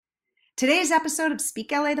Today's episode of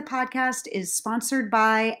Speak LA, the podcast, is sponsored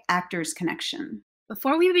by Actors Connection.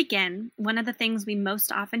 Before we begin, one of the things we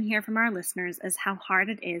most often hear from our listeners is how hard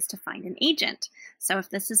it is to find an agent. So if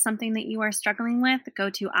this is something that you are struggling with,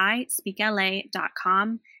 go to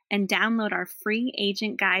ispeakla.com and download our free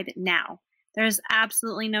agent guide now. There's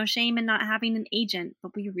absolutely no shame in not having an agent,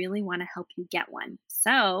 but we really want to help you get one.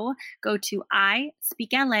 So go to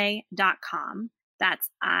ispeakla.com. That's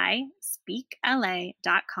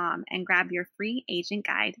ispeakla.com and grab your free agent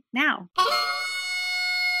guide now.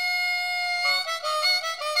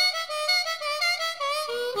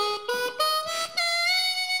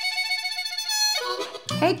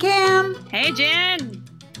 Hey, Cam. Hey, Jen.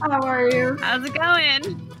 How are you? How's it going?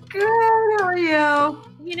 Good. How are you?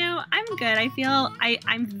 You know, I'm good. I feel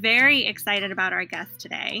I'm very excited about our guest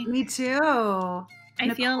today. Me too. I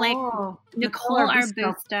feel like Nicole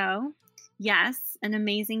Arbusto. Yes, an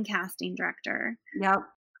amazing casting director. Yep.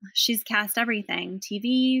 She's cast everything: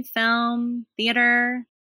 TV, film, theater.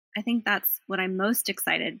 I think that's what I'm most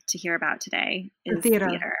excited to hear about today is theater.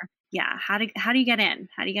 Yeah. How do you get in?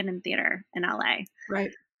 How do you get in theater in LA?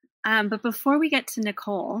 Right. But before we get to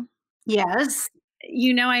Nicole. Yes.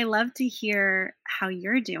 You know, I love to hear how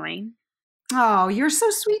you're doing. Oh, you're so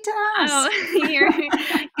sweet to ask. Oh,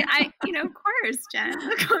 of course,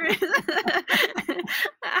 Jen, of course.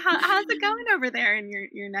 How's it going over there in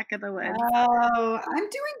your neck of the woods? Oh, I'm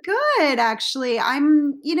doing good, actually.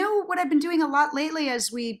 What I've been doing a lot lately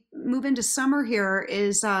as we move into summer here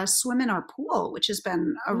is swim in our pool, which has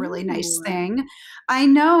been a really nice thing. I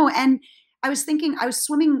know. And I was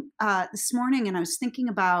swimming this morning and I was thinking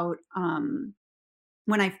about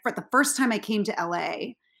for the first time I came to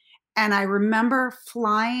LA. And I remember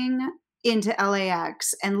flying into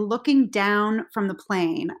LAX and looking down from the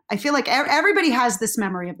plane. I feel like everybody has this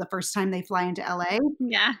memory of the first time they fly into LA.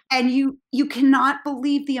 Yeah. And you cannot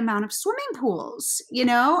believe the amount of swimming pools, you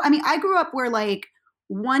know? I mean, I grew up where like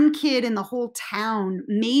one kid in the whole town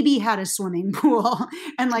maybe had a swimming pool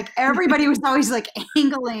and like everybody was always like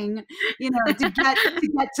angling, to get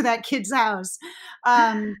to that kid's house.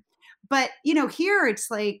 But here it's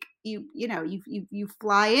like you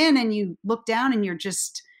fly in and you look down and you're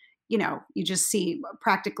just, you just see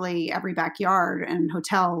practically every backyard and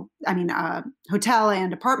hotel and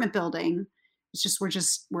apartment building. It's just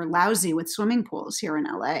we're lousy with swimming pools here in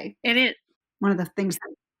LA. It is one of the things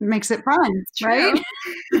that makes it fun, right?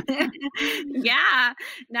 Yeah.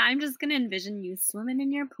 Now I'm just gonna envision you swimming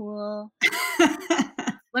in your pool.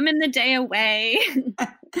 Swimming the day away.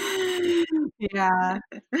 Yeah.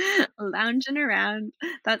 Lounging around.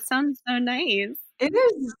 That sounds so nice. It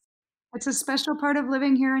is. It's a special part of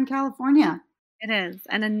living here in California. It is.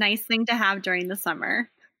 And a nice thing to have during the summer.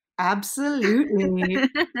 Absolutely.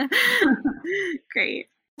 Great.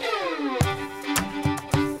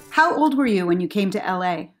 How old were you when you came to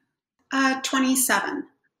LA? 27.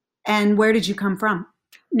 And where did you come from?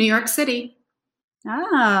 New York City.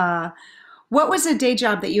 Ah. What was a day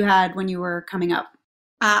job that you had when you were coming up?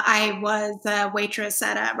 I was a waitress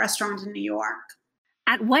at a restaurant in New York.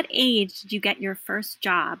 At what age did you get your first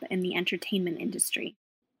job in the entertainment industry?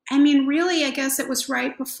 I mean, really, I guess it was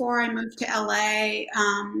right before I moved to LA.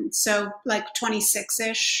 So like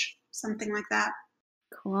 26-ish, something like that.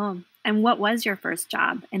 Cool. And what was your first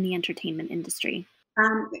job in the entertainment industry?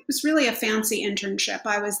 It was really a fancy internship.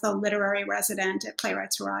 I was the literary resident at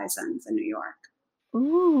Playwrights Horizons in New York.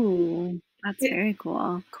 Ooh, that's very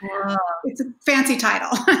cool. Cool. It's a fancy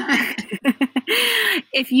title.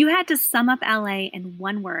 If you had to sum up LA in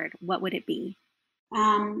one word, what would it be?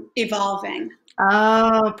 Evolving.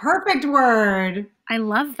 Oh, perfect word. I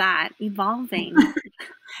love that. Evolving.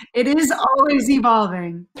 It is always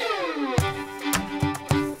evolving.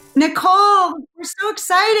 Nicole, we're so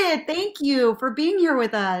excited. Thank you for being here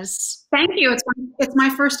with us. Thank you. It's my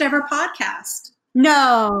first ever podcast.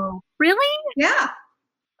 No. Really? Yeah.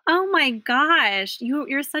 Oh my gosh. You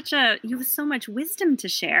have so much wisdom to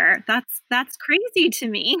share. That's crazy to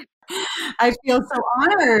me. I feel so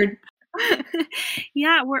honored.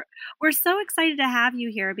 Yeah, we're so excited to have you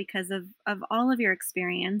here because of all of your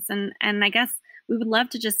experience. And I guess we would love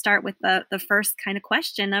to just start with the first kind of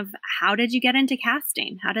question of how did you get into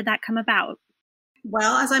casting? How did that come about?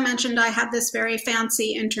 Well, as I mentioned, I had this very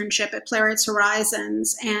fancy internship at Playwrights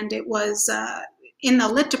Horizons, and it was in the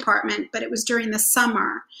lit department, but it was during the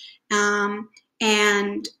summer.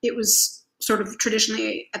 And it was sort of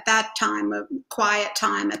traditionally at that time a quiet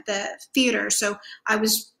time at the theater. So I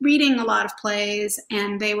was reading a lot of plays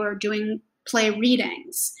and they were doing play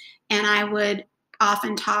readings. And I would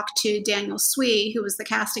often talk to Daniel Swee, who was the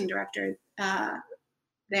casting director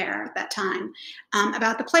there at that time,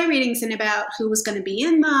 about the play readings and about who was going to be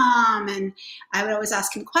in them. And I would always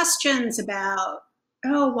ask him questions about,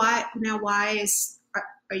 why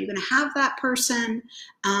are you going to have that person?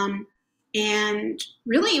 And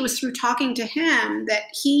really it was through talking to him that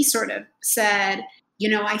he sort of said,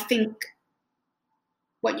 I think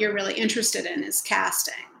what you're really interested in is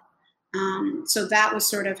casting. So that was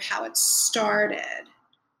sort of how it started,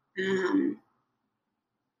 through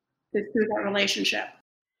that relationship.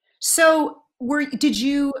 So did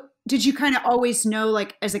you kind of always know,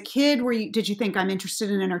 like as a kid, did you think I'm interested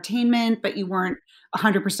in entertainment, but you weren't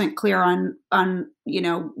 100% clear on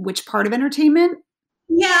which part of entertainment?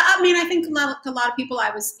 Yeah, I mean, I think a lot of people,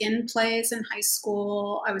 I was in plays in high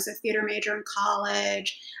school. I was a theater major in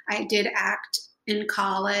college. I did act in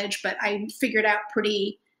college, but I figured out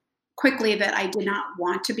pretty quickly that I did not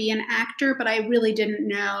want to be an actor, but I really didn't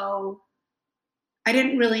know. I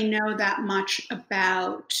didn't really know that much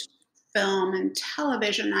about film and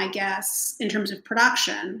television, I guess, in terms of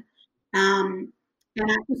production. And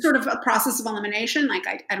it's sort of a process of elimination. Like,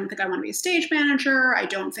 I don't think I want to be a stage manager. I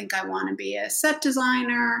don't think I want to be a set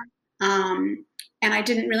designer. And I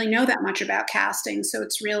didn't really know that much about casting. So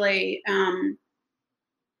it's really, it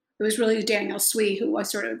was really Daniel Swee who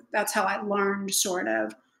was that's how I learned sort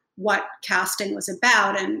of what casting was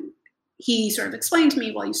about. And he sort of explained to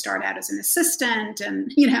me, well, you start out as an assistant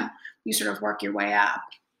and, you sort of work your way up.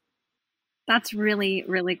 That's really,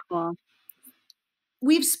 really cool.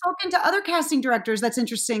 We've spoken to other casting directors, that's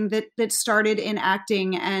interesting, that started in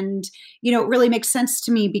acting. And, it really makes sense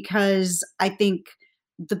to me because I think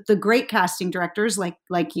the great casting directors like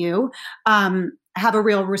you have a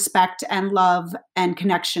real respect and love and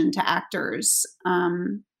connection to actors,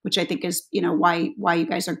 which I think is, why you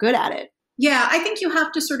guys are good at it. Yeah, I think you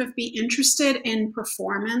have to sort of be interested in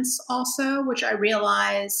performance also, which I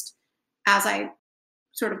realized as I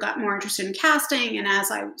sort of got more interested in casting and as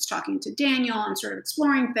I was talking to Daniel and sort of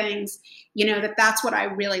exploring things, that's what I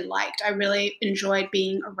really liked. I really enjoyed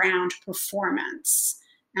being around performance.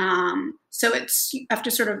 So you have to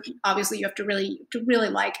sort of, obviously you have to really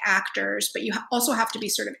like actors, but you also have to be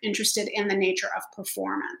sort of interested in the nature of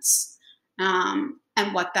performance,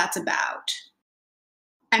 and what that's about.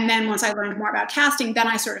 And then once I learned more about casting, then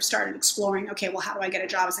I sort of started exploring, okay, well, how do I get a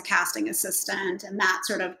job as a casting assistant? And that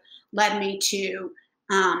sort of led me to,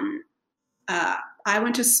 I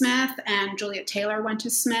went to Smith and Juliet Taylor went to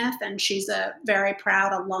Smith, and she's a very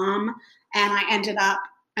proud alum. And I ended up,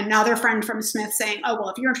 another friend from Smith saying, oh, well,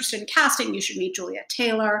 if you're interested in casting, you should meet Juliet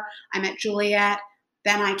Taylor. I met Juliet.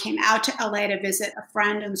 Then I came out to LA to visit a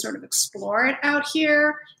friend and sort of explore it out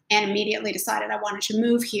here, and immediately decided I wanted to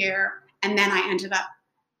move here. And then I ended up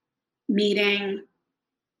meeting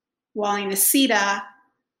Wally Nocita,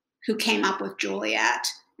 who came up with Juliet.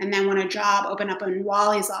 And then when a job opened up in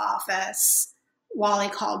Wally's office, Wally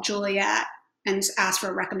called Juliet and asked for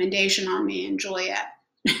a recommendation on me. And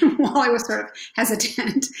Wally was sort of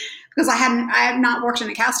hesitant because I had not worked in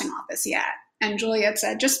a casting office yet. And Juliet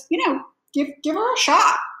said, just, give her a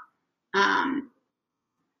shot.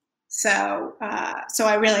 So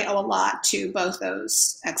I really owe a lot to both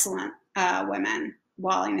those excellent women,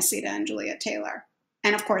 Wally Nocita and Juliet Taylor,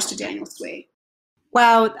 and of course to Daniel Swee.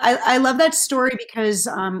 Wow. I love that story because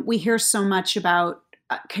we hear so much about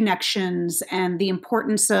connections and the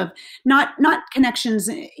importance of not connections,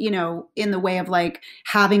 in the way of like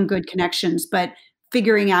having good connections, but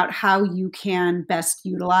figuring out how you can best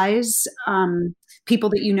utilize people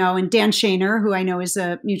that you know. And Dan Shaner, who I know is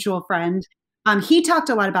a mutual friend, he talked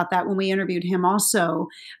a lot about that when we interviewed him also,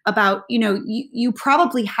 about, you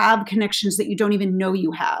probably have connections that you don't even know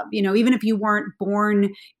you have, even if you weren't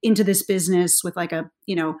born into this business with like a,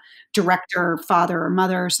 director, father or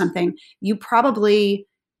mother or something, you probably,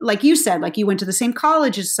 like you said, like you went to the same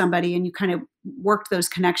college as somebody and you kind of worked those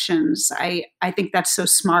connections. I think that's so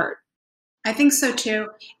smart. I think so too.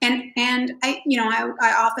 And I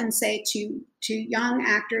often say to young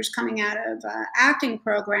actors coming out of acting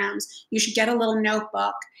programs, you should get a little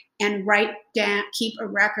notebook and write down, keep a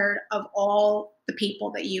record of all the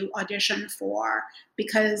people that you audition for,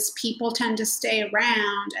 because people tend to stay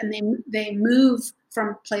around and they move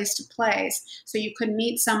from place to place. So you could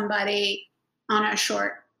meet somebody on a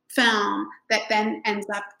short film that then ends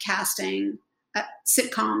up casting a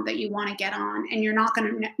sitcom that you want to get on, and you're not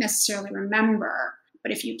going to necessarily remember.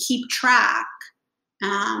 But if you keep track,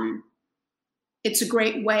 it's a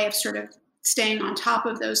great way of sort of staying on top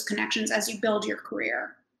of those connections as you build your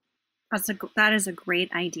career. That is a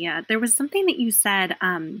great idea. There was something that you said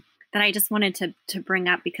that I just wanted to bring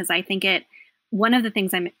up, because I think one of the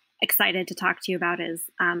things I'm excited to talk to you about is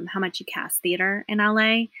how much you cast theater in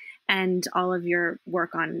LA. and all of your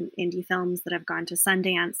work on indie films that have gone to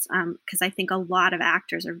Sundance, because I think a lot of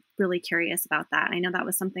actors are really curious about that. I know that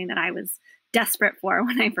was something that I was desperate for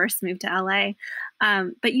when I first moved to LA.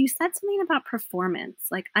 But you said something about performance,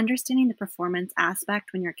 like understanding the performance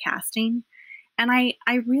aspect when you're casting. And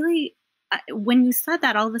I really, when you said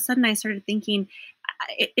that, all of a sudden I started thinking,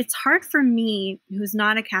 it's hard for me, who's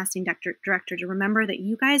not a casting director, to remember that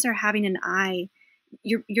you guys are having an eye.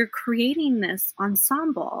 You're creating this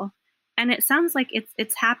ensemble, and it sounds like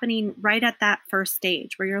it's happening right at that first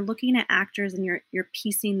stage where you're looking at actors and you're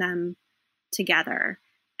piecing them together.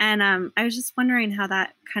 And I was just wondering how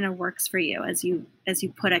that kind of works for you as you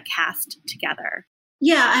put a cast together.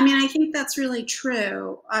 Yeah, I mean, I think that's really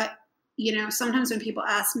true. Sometimes when people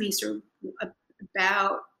ask me sort of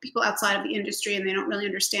about people outside of the industry and they don't really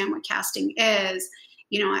understand what casting is,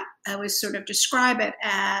 I always sort of describe it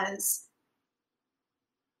as,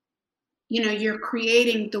 you're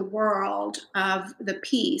creating the world of the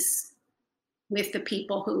piece with the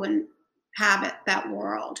people who inhabit that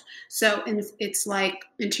world. So it's like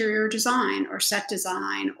interior design or set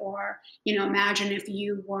design, or, imagine if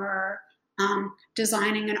you were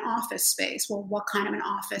designing an office space. Well, what kind of an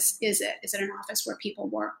office is it? Is it an office where people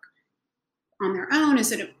work on their own?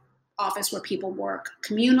 Is it an office where people work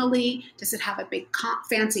communally? Does it have a big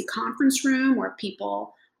fancy conference room where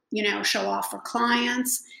people, show off for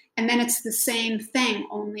clients? And then it's the same thing,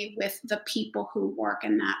 only with the people who work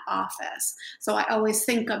in that office. So I always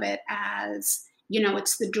think of it as,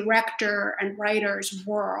 it's the director and writer's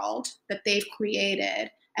world that they've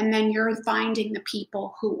created. And then you're finding the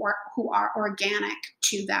people who are organic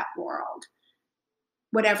to that world,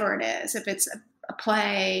 whatever it is. If it's a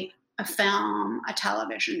play, a film, a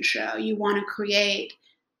television show, you want to create,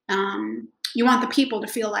 you want the people to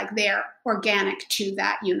feel like they're organic to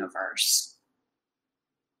that universe.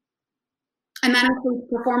 And that includes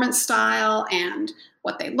performance style and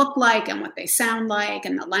what they look like and what they sound like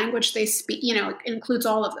and the language they speak. It includes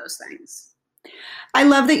all of those things. I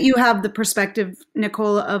love that you have the perspective,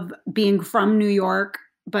 Nicole, of being from New York,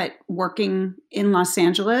 but working in Los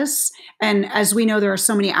Angeles. And as we know, there are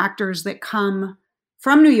so many actors that come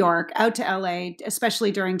from New York out to LA,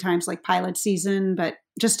 especially during times like pilot season, but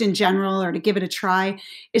just in general, or to give it a try.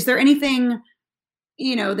 Is there anything,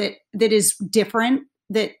 that is different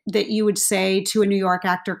that you would say to a New York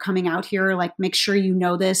actor coming out here, like, make sure you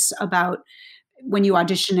know this about when you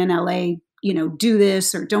audition in LA, do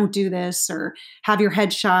this or don't do this, or have your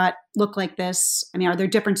headshot look like this? I mean, are there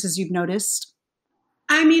differences you've noticed?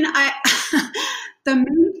 I mean, the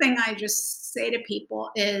main thing I just say to people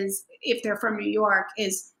is, if they're from New York,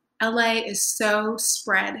 is LA is so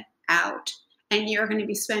spread out, and you're going to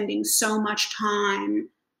be spending so much time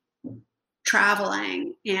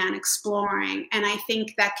traveling and exploring. And I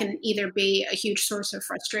think that can either be a huge source of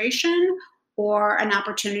frustration or an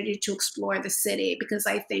opportunity to explore the city. Because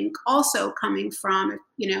I think also coming from,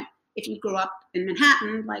 if you grew up in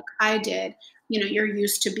Manhattan, like I did, you're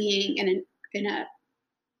used to being in a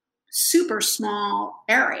super small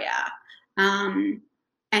area. And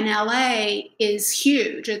LA is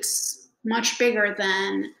huge. It's much bigger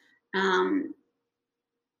than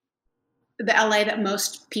the LA that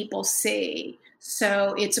most people see.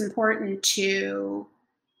 So it's important to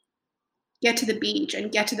get to the beach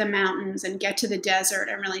and get to the mountains and get to the desert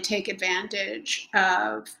and really take advantage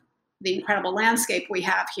of the incredible landscape we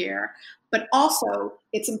have here. But also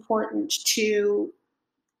it's important to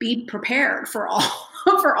be prepared for all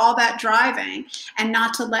for all that driving, and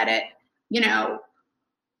not to let it,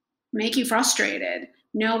 make you frustrated.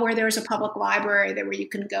 Know where there's a public library there where you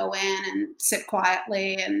can go in and sit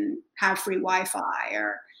quietly and have free Wi-Fi,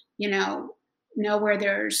 or, know where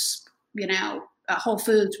there's, a Whole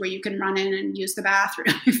Foods where you can run in and use the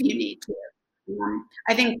bathroom if you need to.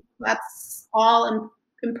 I think that's all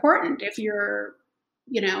important if you're,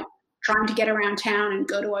 trying to get around town and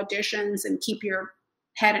go to auditions and keep your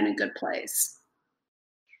head in a good place.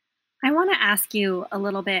 I want to ask you a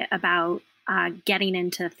little bit about getting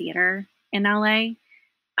into theater in LA.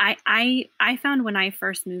 I found when I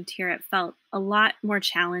first moved here, it felt a lot more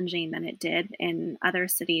challenging than it did in other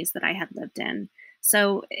cities that I had lived in.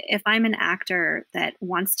 So if I'm an actor that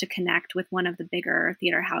wants to connect with one of the bigger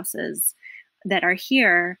theater houses that are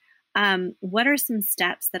here, what are some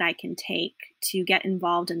steps that I can take to get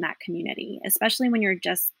involved in that community, especially when you're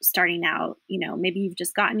just starting out? Maybe you've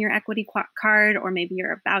just gotten your equity card, or maybe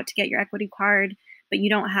you're about to get your equity card, but you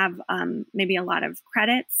don't have maybe a lot of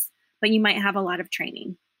credits, but you might have a lot of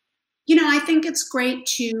training. I think it's great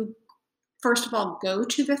to, first of all, go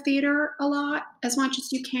to the theater a lot, as much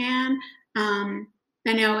as you can.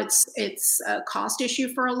 I know it's a cost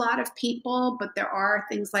issue for a lot of people, but there are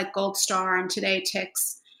things like Gold Star and Today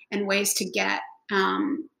Tix and ways to get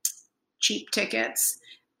cheap tickets.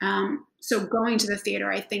 So going to the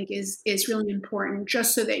theater, I think, is really important,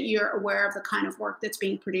 just so that you're aware of the kind of work that's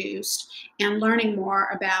being produced and learning more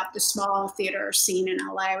about the small theater scene in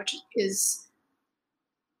LA, which is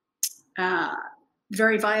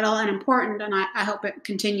very vital and important, and I hope it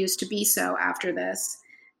continues to be so after this.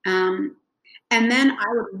 And then I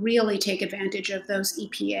would really take advantage of those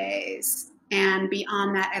EPAs and be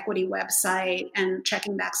on that equity website and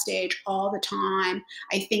checking backstage all the time.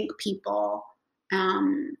 I think people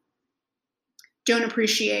don't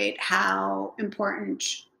appreciate how important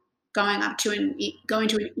going to an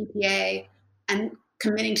EPA and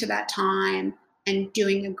committing to that time and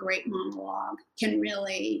doing a great monologue can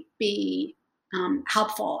really be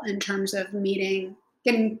helpful in terms of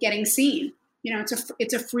getting seen. You know,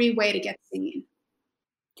 it's a free way to get seen.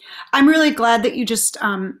 I'm really glad that you just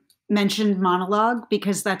mentioned monologue,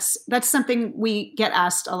 because that's something we get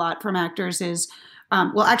asked a lot from actors. Is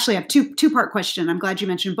well, actually, I have two-part question. I'm glad you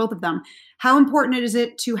mentioned both of them. How important is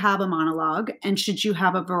it to have a monologue, and should you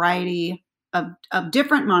have a variety of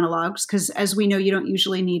different monologues? Because as we know, you don't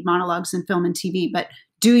usually need monologues in film and TV, but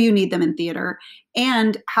do you need them in theater?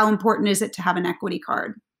 And how important is it to have an equity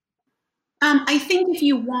card? I think if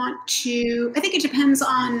you want to, I think it depends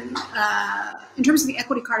on, in terms of the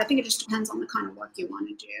equity card, I think it just depends on the kind of work you want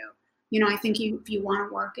to do. You know, I think if you want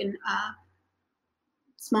to work in a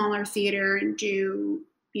smaller theater and do,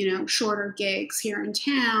 you know, shorter gigs here in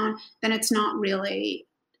town, then it's not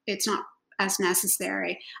as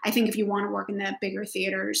necessary. I think if you want to work in the bigger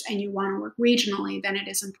theaters and you want to work regionally, then it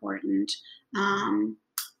is important.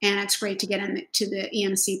 And it's great to get into the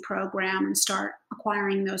EMC program and start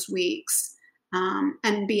acquiring those weeks,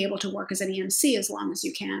 and be able to work as an EMC as long as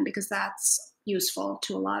you can, because that's useful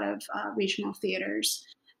to a lot of regional theaters.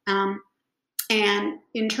 And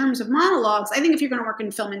in terms of monologues, I think if you're going to work in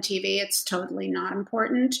film and TV, it's totally not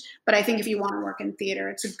important. But I think if you want to work in theater,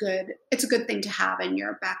 it's a good thing to have in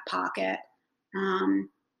your back pocket, and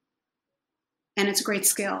it's a great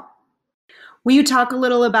skill. Will you talk a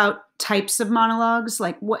little about types of monologues?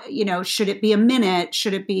 Like, what, you know, should it be a minute?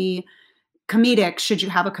 Should it be comedic? Should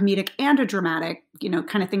you have a comedic and a dramatic? You know,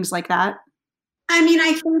 kind of things like that. I mean,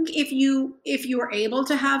 I think if you are able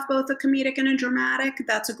to have both a comedic and a dramatic,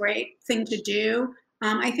 that's a great thing to do.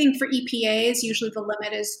 I think for EPAs, usually the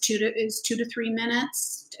limit is 2 to 3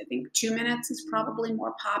 minutes. I think 2 minutes is probably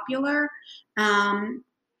more popular, and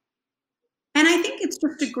I think it's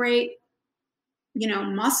just a great, you know,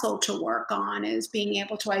 muscle to work on, is being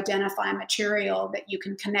able to identify material that you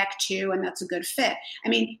can connect to and that's a good fit. I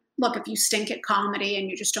mean, look, if you stink at comedy and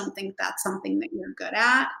you just don't think that's something that you're good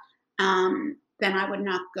at, then I would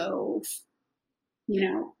not go, you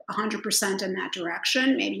know, 100% in that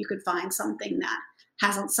direction. Maybe you could find something that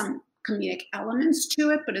has some comedic elements to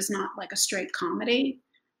it, but is not like a straight comedy.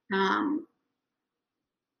 I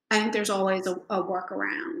think there's always a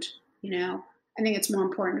workaround, you know. I think it's more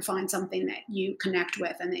important to find something that you connect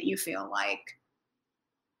with and that you feel like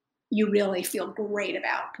you really feel great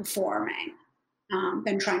about performing,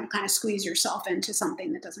 than trying to kind of squeeze yourself into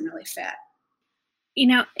something that doesn't really fit. You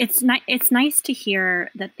know, it's nice to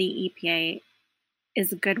hear that the EPA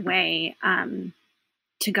is a good way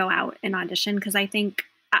to go out and audition, because I think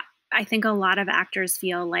a lot of actors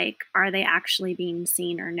feel like, are they actually being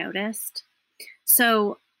seen or noticed?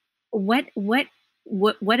 So what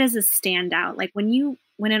is a standout? Like when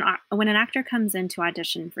an actor comes in to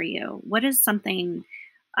audition for you, what is something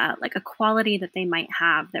like a quality that they might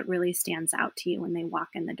have that really stands out to you when they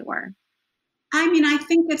walk in the door? I mean, I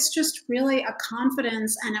think it's just really a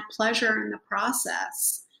confidence and a pleasure in the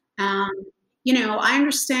process. You know, I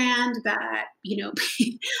understand that, you know,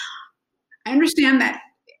 I understand that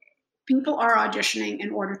people are auditioning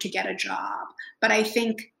in order to get a job, but I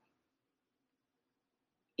think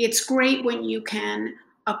it's great when you can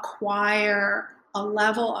acquire a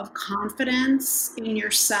level of confidence in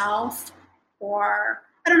yourself, or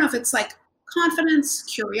I don't know if it's like confidence,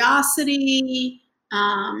 curiosity,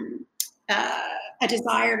 a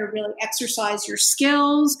desire to really exercise your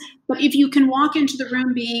skills. But if you can walk into the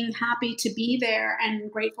room being happy to be there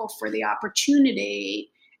and grateful for the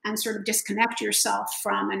opportunity and sort of disconnect yourself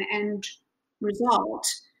from an end result,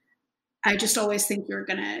 I just always think you're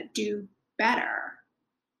going to do better.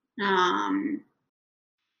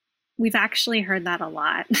 We've actually heard that a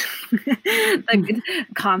lot. The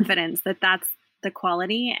confidence, that's the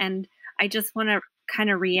quality. And I just want to kind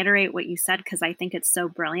of reiterate what you said, because I think it's so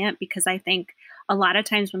brilliant, because I think a lot of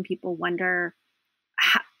times when people wonder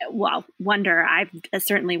wonder. I've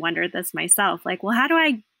certainly wondered this myself. Like, well, how do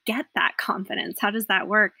I get that confidence? How does that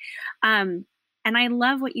work? And I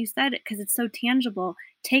love what you said because it's so tangible.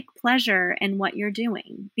 Take pleasure in what you're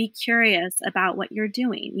doing. Be curious about what you're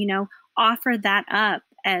doing. Offer that up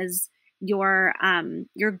as your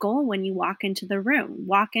goal when you walk into the room.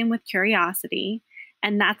 Walk in with curiosity,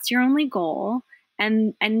 and that's your only goal.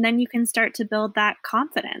 And then you can start to build that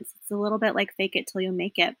confidence. It's a little bit like fake it till you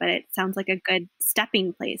make it, but it sounds like a good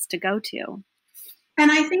stepping place to go to.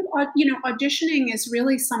 And I think, auditioning is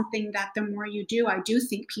really something that the more you do, I do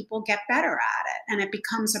think people get better at it, and it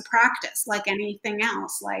becomes a practice like anything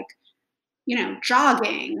else, like,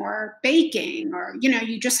 jogging or baking, or,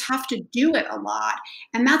 you just have to do it a lot.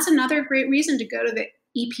 And that's another great reason to go to the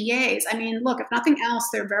EPAs. I mean, look, if nothing else,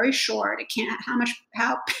 they're very short.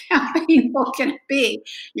 How painful can it be?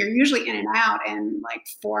 You're usually in and out in like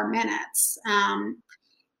 4 minutes. And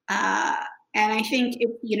I think,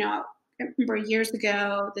 I remember years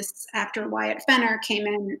ago, this actor Wyatt Fenner came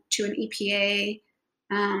in to an EPA.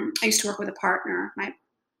 I used to work with a partner, my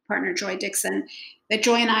partner Joy Dixon, that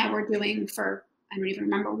Joy and I were doing for, I don't even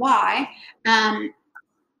remember why.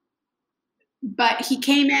 But he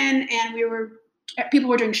came in and people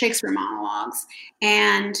were doing Shakespeare monologues,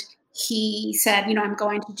 and he said, I'm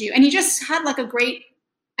going to do, and he just had like a great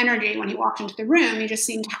energy when he walked into the room. He just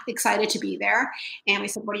seemed excited to be there. And we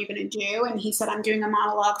said, what are you going to do? And he said, I'm doing a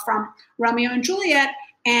monologue from Romeo and Juliet.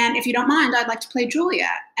 And if you don't mind, I'd like to play Juliet.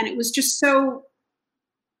 And it was just so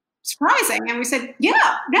surprising. And we said,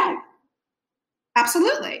 yeah, no,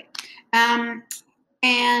 absolutely.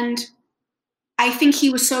 And I think he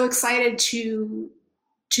was so excited to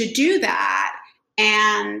do that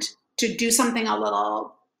and to do something a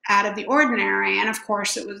little out of the ordinary. And of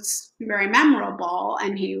course it was very memorable,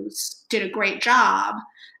 and he did a great job.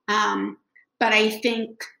 But I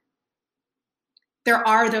think there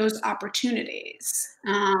are those opportunities.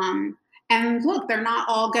 And look, they're not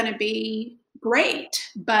all going to be great,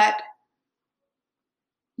 but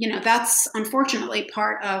that's unfortunately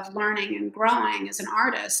part of learning and growing as an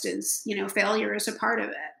artist is, failure is a part of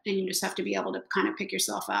it. And you just have to be able to kind of pick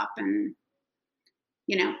yourself up and,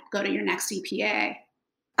 go to your next EPA.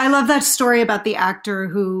 I love that story about the actor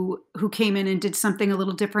who came in and did something a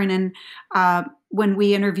little different. And when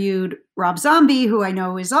we interviewed Rob Zombie, who I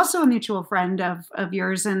know is also a mutual friend of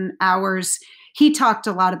yours and ours, he talked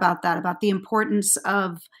a lot about that, about the importance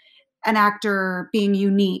of an actor being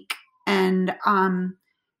unique and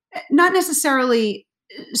not necessarily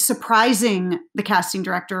surprising the casting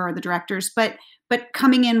director or the directors, but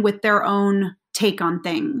coming in with their own take on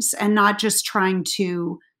things and not just trying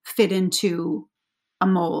to fit into a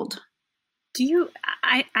mold.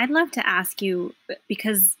 I'd love to ask you,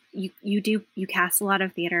 because you cast a lot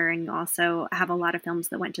of theater and you also have a lot of films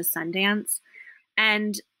that went to Sundance,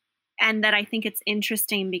 and that I think it's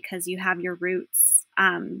interesting because you have your roots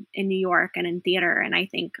in New York and in theater. And I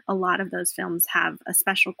think a lot of those films have a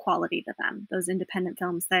special quality to them, those independent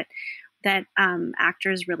films that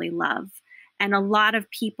actors really love. And a lot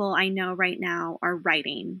of people I know right now are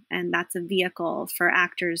writing, and that's a vehicle for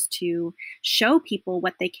actors to show people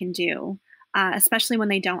what they can do, especially when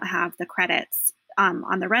they don't have the credits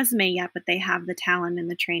on the resume yet, but they have the talent and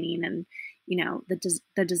the training and,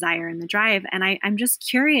 the desire and the drive. And I'm just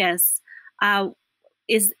curious, was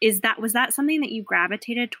that something that you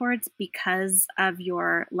gravitated towards because of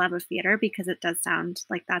your love of theater? Because it does sound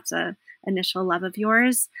like that's a initial love of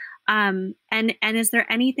yours. And is there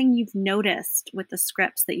anything you've noticed with the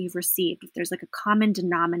scripts that you've received? If there's like a common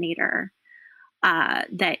denominator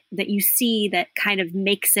that you see that kind of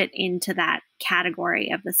makes it into that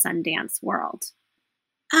category of the Sundance world?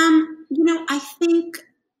 I think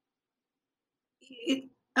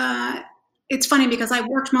it's funny because I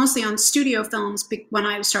worked mostly on studio films when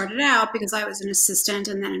I started out, because I was an assistant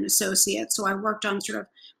and then an associate. So I worked on sort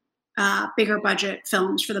of bigger budget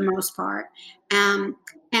films for the most part.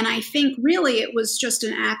 And I think really it was just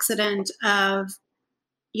an accident of,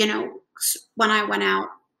 when I went out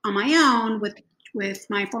on my own with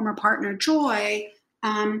my former partner, Joy,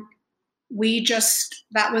 that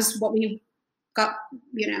was what we got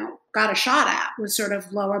a shot at, was sort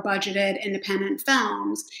of lower budgeted independent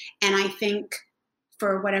films. And I think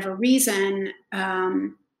for whatever reason,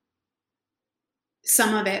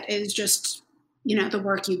 some of it is just, the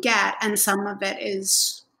work you get. And some of it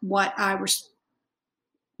is we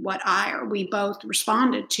both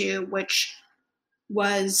responded to, which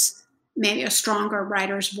was maybe a stronger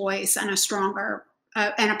writer's voice and a stronger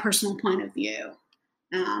and a personal point of view.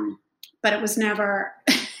 But it was never,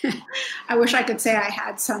 I wish I could say I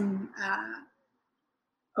had some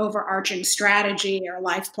overarching strategy or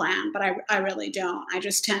life plan, but I really don't. I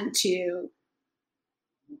just tend to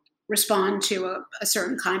respond to a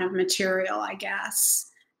certain kind of material, I guess,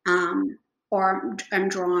 or I'm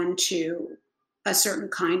drawn to a certain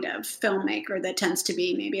kind of filmmaker that tends to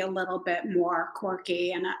be maybe a little bit more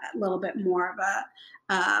quirky and a little bit more of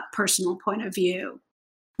a personal point of view.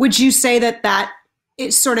 Would you say that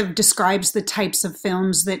it sort of describes the types of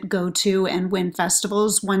films that go to and win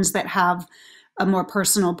festivals, ones that have a more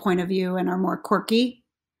personal point of view and are more quirky?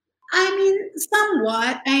 I mean,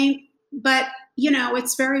 somewhat. But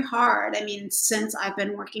it's very hard. I mean, since I've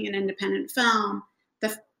been working in independent film,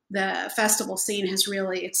 the festival scene has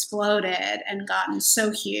really exploded and gotten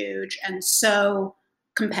so huge and so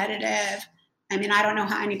competitive. I mean, I don't know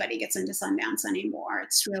how anybody gets into Sundance anymore.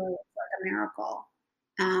 It's really like a miracle.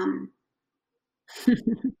 And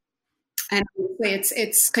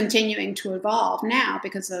it's continuing to evolve now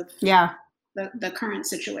because of the current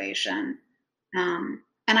situation. And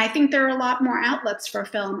I think there are a lot more outlets for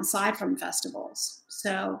film aside from festivals.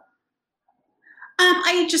 So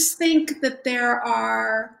I just think that there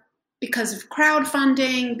are, because of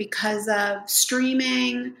crowdfunding, because of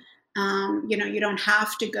streaming, you don't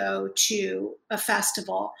have to go to a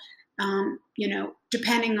festival.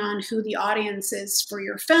 Depending on who the audience is for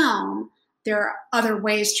your film, there are other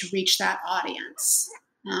ways to reach that audience.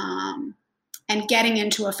 And getting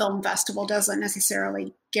into a film festival doesn't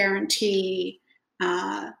necessarily guarantee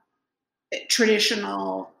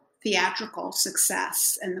traditional theatrical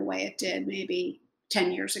success in the way it did maybe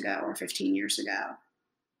 10 years ago or 15 years ago.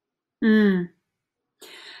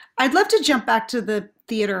 I'd love to jump back to the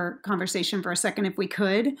theater conversation for a second if we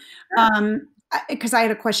could, because I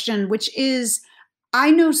had a question, which is, I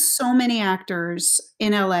know so many actors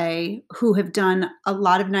in LA who have done a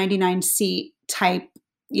lot of 99 seat type,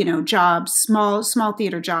 jobs, small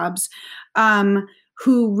theater jobs,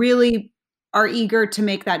 who really are eager to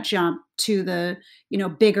make that jump to the,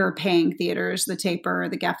 bigger paying theaters, the Taper,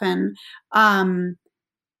 the Geffen,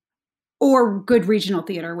 or good regional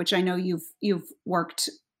theater, which I know you've worked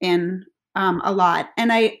in a lot.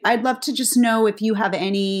 And I'd love to just know if you have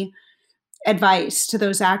any advice to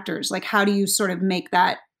those actors. Like, how do you make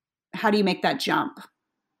that jump?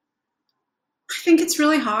 I think it's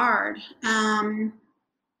really hard.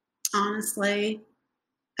 Honestly,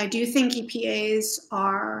 I do think EPAs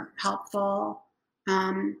are helpful.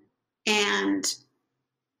 And,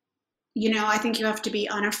 I think you have to be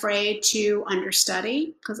unafraid to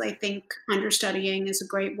understudy, because I think understudying is a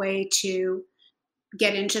great way to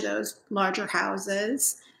get into those larger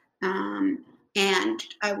houses. And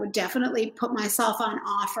I would definitely put myself on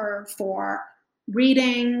offer for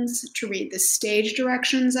readings, to read the stage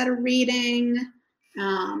directions at a reading,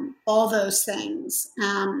 all those things.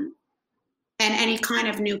 And any kind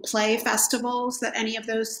of new play festivals that any of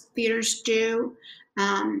those theaters do,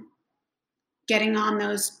 getting on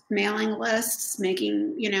those mailing lists,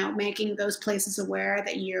 making those places aware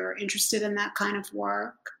that you're interested in that kind of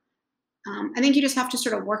work. I think you just have to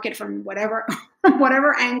sort of work it from whatever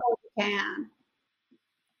angle you can.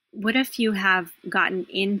 What if you have gotten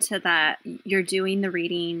into that, you're doing the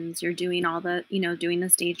readings, you're doing all the, doing the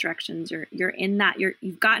stage directions, you're in that,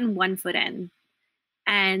 you've gotten one foot in,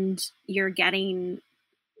 and you're getting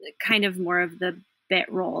kind of more of the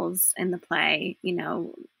bit roles in the play,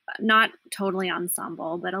 not totally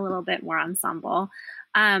ensemble, but a little bit more ensemble.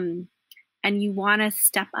 And you want to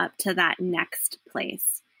step up to that next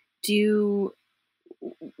place.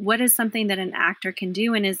 What is something that an actor can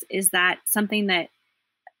do? And is that something that,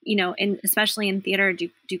 especially in theater, do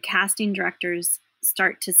casting directors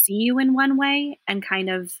start to see you in one way and kind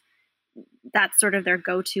of that's sort of their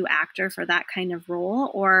go-to actor for that kind of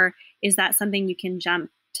role? Or is that something you can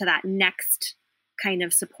jump to that next kind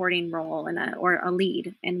of supporting role or a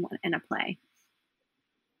lead in a play?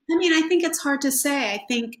 I mean, I think it's hard to say. I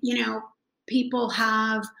think, people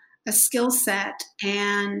have a skill set,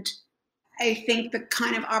 and I think the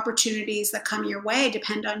kind of opportunities that come your way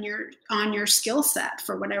depend on your skill set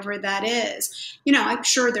for whatever that is. I'm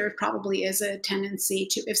sure there probably is a tendency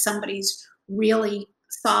to, if somebody's really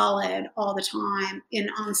solid all the time in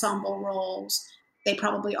ensemble roles, they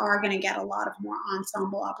probably are going to get a lot of more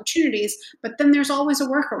ensemble opportunities. But then there's always a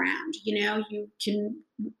workaround. You can,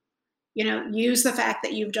 use the fact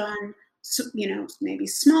that you've done, maybe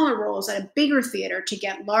smaller roles at a bigger theater to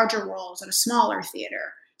get larger roles at a smaller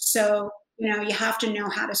theater. So, you have to know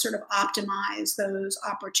how to sort of optimize those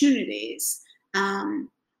opportunities. And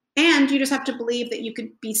you just have to believe that you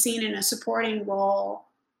could be seen in a supporting role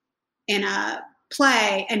in a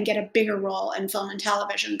play and get a bigger role in film and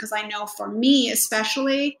television. Because I know for me,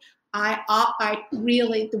 especially, I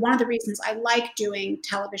really, one of the reasons I like doing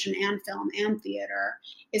television and film and theater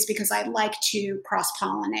is because I like to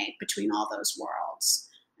cross-pollinate between all those worlds.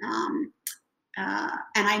 And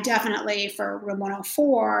I definitely, for Room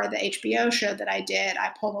 104, the HBO show that I did,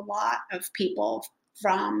 I pulled a lot of people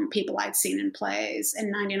from people I'd seen in plays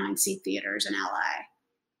in 99-seat theaters in LA.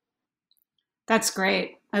 That's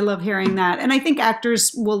great. I love hearing that. And I think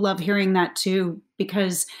actors will love hearing that too,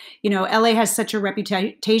 because, LA has such a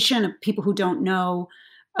reputation of people who don't know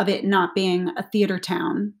of it not being a theater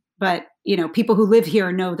town. But, people who live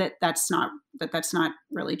here know that that's not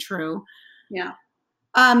really true. Yeah.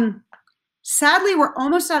 Sadly, we're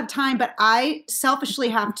almost out of time, but I selfishly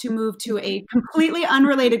have to move to a completely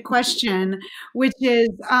unrelated question, which is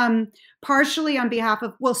partially on behalf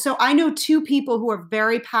of, so I know two people who are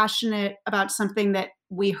very passionate about something that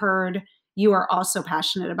we heard you are also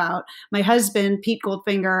passionate about. My husband, Pete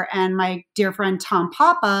Goldfinger, and my dear friend, Tom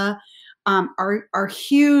Papa, are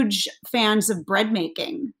huge fans of bread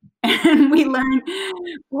making. And we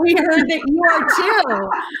heard that you are too.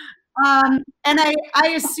 And I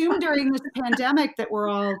assume during this pandemic that we're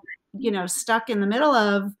all, stuck in the middle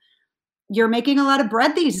of, you're making a lot of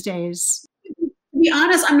bread these days. To be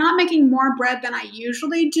honest, I'm not making more bread than I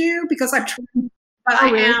usually do because I'm trying, but I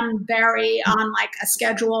am very on like a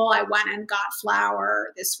schedule. I went and got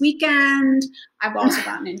flour this weekend. I've also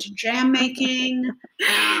gotten into jam making.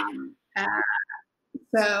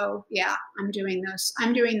 So yeah, I'm doing those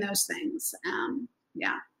things.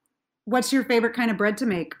 Yeah. What's your favorite kind of bread to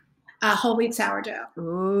make? Whole wheat sourdough.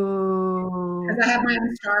 Ooh. Because I have my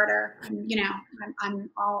own starter. I'm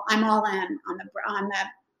all in on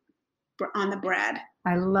the bread.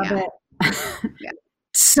 I love it. Yeah.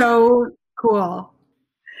 So cool.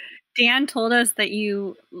 Dan told us that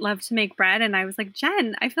you love to make bread, and I was like,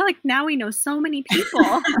 Jen, I feel like now we know so many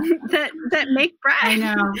people that make bread. I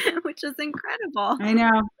know. Which is incredible. I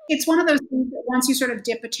know. It's one of those things that once you sort of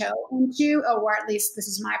dip a toe into, or at least this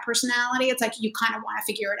is my personality, it's like you kind of want to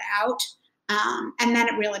figure it out. And then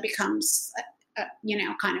it really becomes,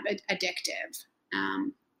 kind of addictive.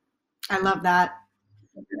 I love that.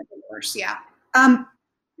 Yeah.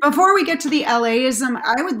 Before we get to the LAism,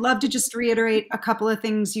 I would love to just reiterate a couple of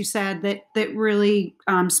things you said that really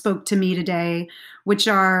spoke to me today, which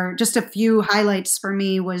are just a few highlights for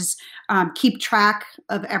me was keep track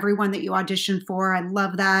of everyone that you audition for. I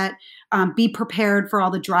love that. Be prepared for all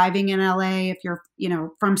the driving in LA. If you're,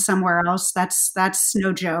 from somewhere else, that's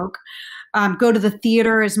no joke. Go to the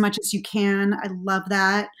theater as much as you can. I love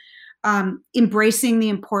that. Embracing the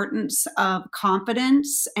importance of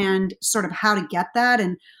confidence and sort of how to get that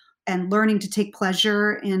and learning to take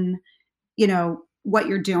pleasure in, what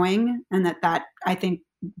you're doing, and that I think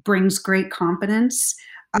brings great confidence.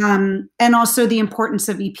 And also the importance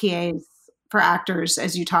of EPAs for actors,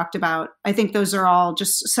 as you talked about. I think those are all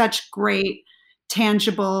just such great,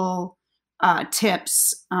 tangible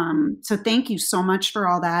tips. So thank you so much for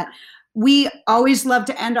all that. We always love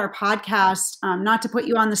to end our podcast, not to put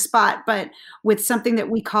you on the spot, but with something that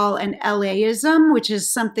we call an LAism, which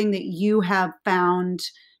is something that you have found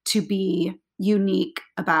to be unique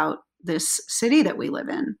about this city that we live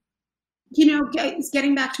in.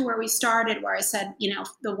 Getting back to where we started, where I said,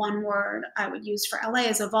 the one word I would use for LA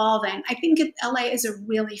is evolving. I think LA is a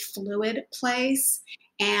really fluid place.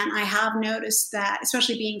 And I have noticed that,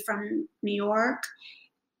 especially being from New York,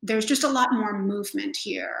 there's just a lot more movement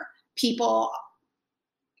here. People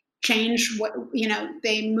change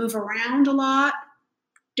they move around a lot,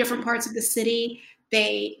 different parts of the city.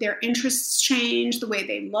 Their interests change, the way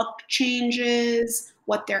they look changes,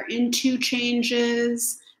 what they're into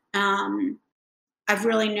changes. I've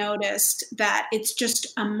really noticed that it's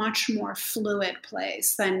just a much more fluid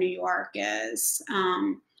place than New York is.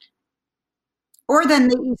 Or than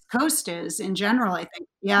the East Coast is in general, I think.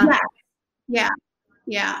 Yeah.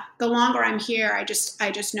 Yeah. The longer I'm here, I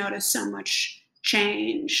just notice so much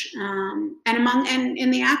change. And in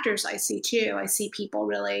the actors I see too. I see people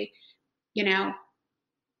really,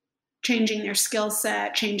 changing their skill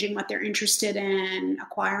set, changing what they're interested in,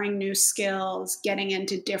 acquiring new skills, getting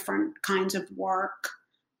into different kinds of work.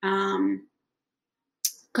 Because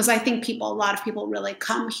I think a lot of people really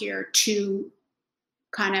come here to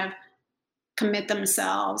kind of commit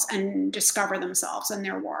themselves and discover themselves in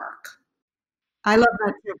their work. I love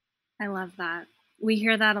that too. I love that. We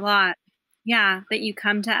hear that a lot. Yeah, that you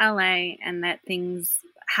come to LA and that things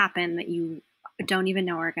happen that you don't even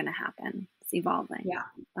know are going to happen. It's evolving. Yeah.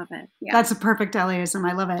 Love it. Yeah. That's a perfect LAism.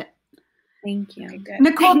 I love it. Thank you. Okay, good.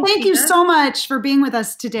 Nicole, thank you so much for being with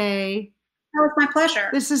us today. That was my pleasure.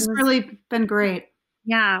 This has really been great.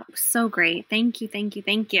 Yeah, so great. Thank you, thank you,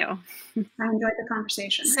 thank you. I enjoyed the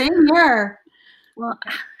conversation. Same here. Well,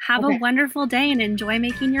 have a wonderful day and enjoy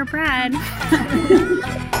making your bread.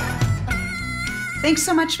 Thanks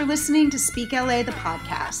so much for listening to Speak LA, the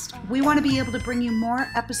podcast. We want to be able to bring you more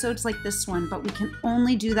episodes like this one, but we can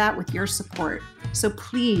only do that with your support. So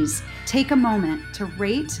please take a moment to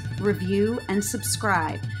rate, review, and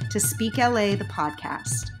subscribe to Speak LA, the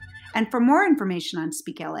podcast. And for more information on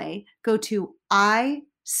Speak LA, go to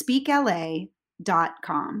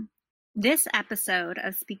ispeakla.com. This episode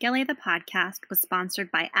of Speak LA, the podcast was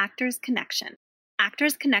sponsored by Actors Connection.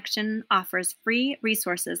 Actors Connection offers free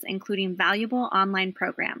resources, including valuable online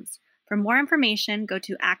programs. For more information, go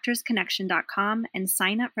to actorsconnection.com and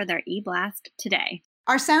sign up for their e-blast today.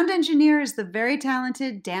 Our sound engineer is the very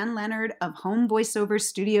talented Dan Leonard of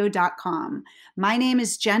homevoiceoverstudio.com. My name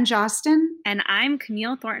is Jen Jostin. And I'm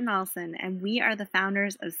Camille Thornton-Olson, and we are the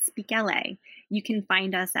founders of Speak LA. You can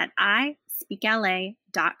find us at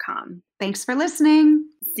ispeakla.com. Thanks for listening.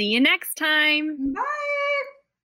 See you next time. Bye.